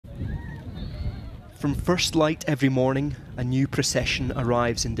From first light every morning, a new procession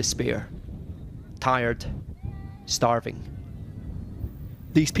arrives in despair. Tired, starving.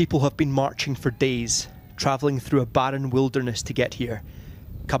 These people have been marching for days, travelling through a barren wilderness to get here,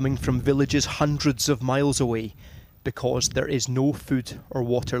 coming from villages hundreds of miles away, because there is no food or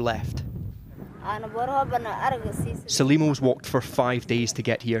water left. Salimo's walked for 5 days to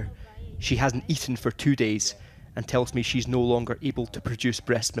get here. She hasn't eaten for 2 days and tells me she's no longer able to produce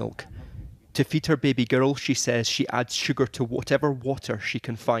breast milk. To feed her baby girl, she says she adds sugar to whatever water she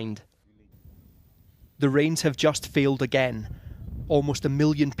can find. The rains have just failed again. Almost 1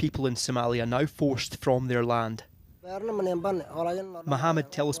 million people in Somalia now forced from their land.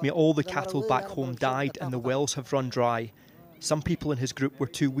 Mohammed tells me all the cattle back home died and the wells have run dry. Some people in his group were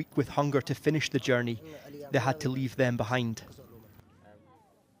too weak with hunger to finish the journey. They had to leave them behind.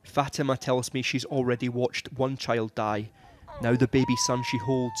 Fatima tells me she's already watched one child die. Now the baby son she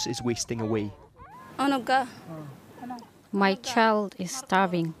holds is wasting away. My child is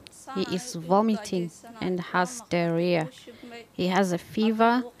starving. He is vomiting and has diarrhea. He has a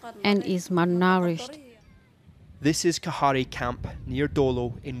fever and is malnourished. This is Kahari camp near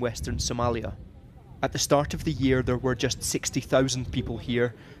Dolo in western Somalia. At the start of the year there were just 60,000 people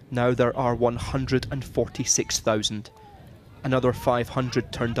here. Now there are 146,000. Another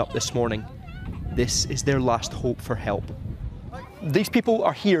 500 turned up this morning. This is their last hope for help. These people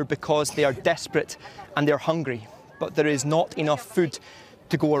are here because they are desperate and they're hungry, but there is not enough food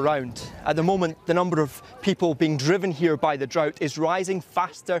to go around. At the moment, the number of people being driven here by the drought is rising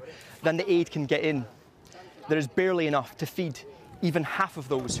faster than the aid can get in. There is barely enough to feed even half of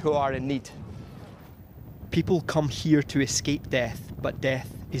those who are in need. People come here to escape death, but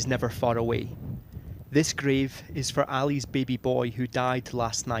death is never far away. This grave is for Ali's baby boy who died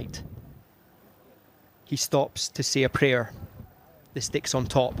last night. He stops to say a prayer. The sticks on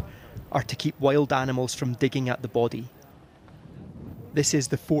top are to keep wild animals from digging at the body. This is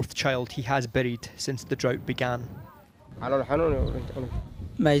the 4th child he has buried since the drought began.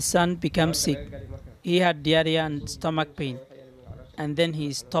 My son became sick. He had diarrhea and stomach pain, and then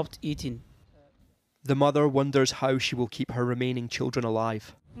he stopped eating. The mother wonders how she will keep her remaining children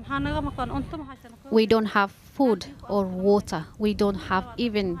alive. We don't have food or water. We don't have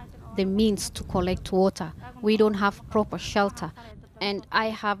even the means to collect water. We don't have proper shelter. And I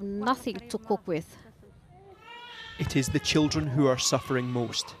have nothing to cook with. It is the children who are suffering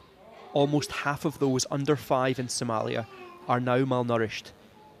most. Almost half of those under 5 in Somalia are now malnourished.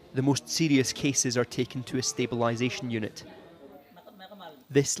 The most serious cases are taken to a stabilisation unit.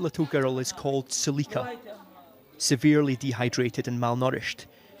 This little girl is called Sulika, severely dehydrated and malnourished.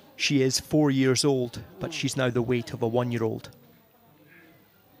 She is 4 years old, but she's now the weight of a 1-year-old.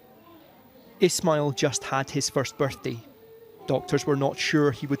 Ismail just had his first birthday. Doctors were not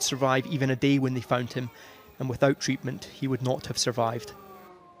sure he would survive even a day when they found him, and without treatment, he would not have survived.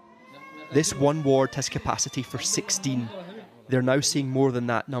 This one ward has capacity for 16. They're now seeing more than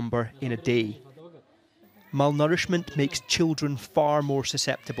that number in a day. Malnourishment makes children far more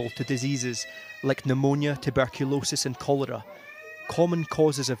susceptible to diseases like pneumonia, tuberculosis and cholera, common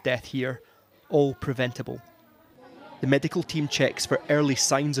causes of death here, all preventable. The medical team checks for early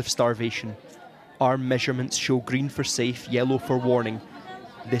signs of starvation. Arm measurements show green for safe, yellow for warning.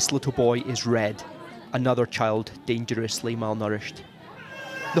 This little boy is red, another child dangerously malnourished.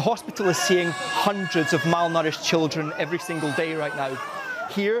 The hospital is seeing hundreds of malnourished children every single day right now.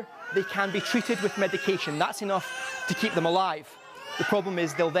 Here, they can be treated with medication. That's enough to keep them alive. The problem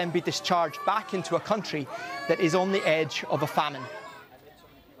is they'll then be discharged back into a country that is on the edge of a famine.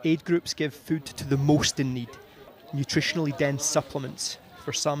 Aid groups give food to the most in need, nutritionally dense supplements.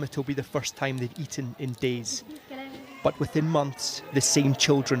 For some, it'll be the first time they've eaten in days. But within months, the same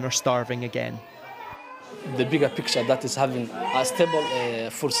children are starving again. The bigger picture that is having a stable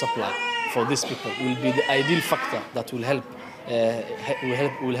food supply for these people will be the ideal factor that will help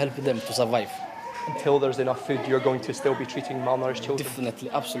them to survive. Until there's enough food, you're going to still be treating malnourished children? Definitely,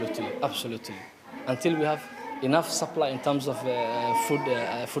 absolutely, absolutely. Until we have enough supply in terms of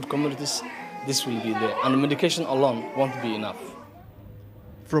food commodities, this will be there. And medication alone won't be enough.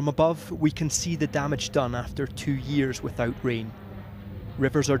 From above, we can see the damage done after 2 years without rain.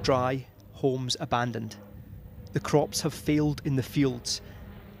 Rivers are dry, homes abandoned. The crops have failed in the fields,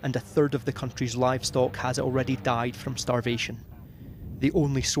 and 1/3 of the country's livestock has already died from starvation, the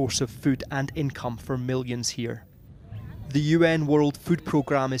only source of food and income for millions here. The UN World Food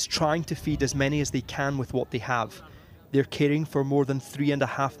Programme is trying to feed as many as they can with what they have. They're caring for more than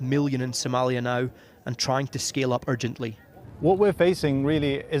 3.5 million in Somalia now and trying to scale up urgently. What we're facing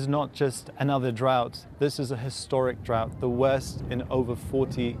really is not just another drought. This is a historic drought, the worst in over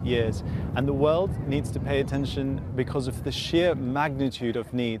 40 years. And the world needs to pay attention because of the sheer magnitude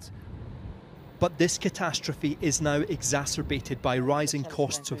of needs. But this catastrophe is now exacerbated by rising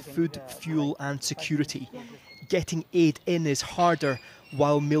costs of food, fuel and security. Getting aid in is harder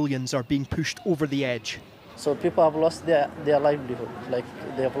while millions are being pushed over the edge. So people have lost their livelihood, like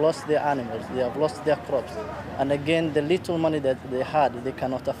they have lost their animals, they have lost their crops. And again, the little money that they had, they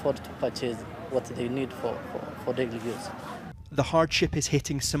cannot afford to purchase what they need for daily use. The hardship is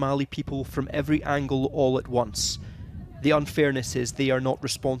hitting Somali people from every angle all at once. The unfairness is they are not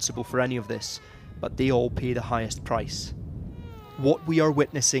responsible for any of this, but they all pay the highest price. What we are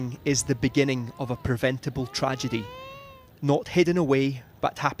witnessing is the beginning of a preventable tragedy. Not hidden away,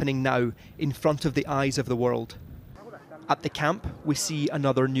 but happening now, in front of the eyes of the world. At the camp, we see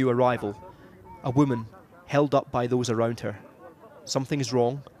another new arrival. A woman, held up by those around her. Something is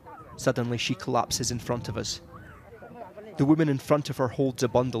wrong. Suddenly she collapses in front of us. The woman in front of her holds a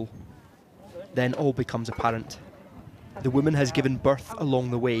bundle. Then all becomes apparent. The woman has given birth along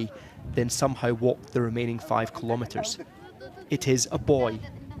the way, then somehow walked the remaining 5 kilometres. It is a boy.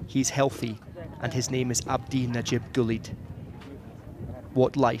 He's healthy, and his name is Abdi Najib Gulid.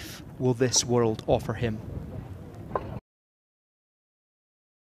 What life will this world offer him?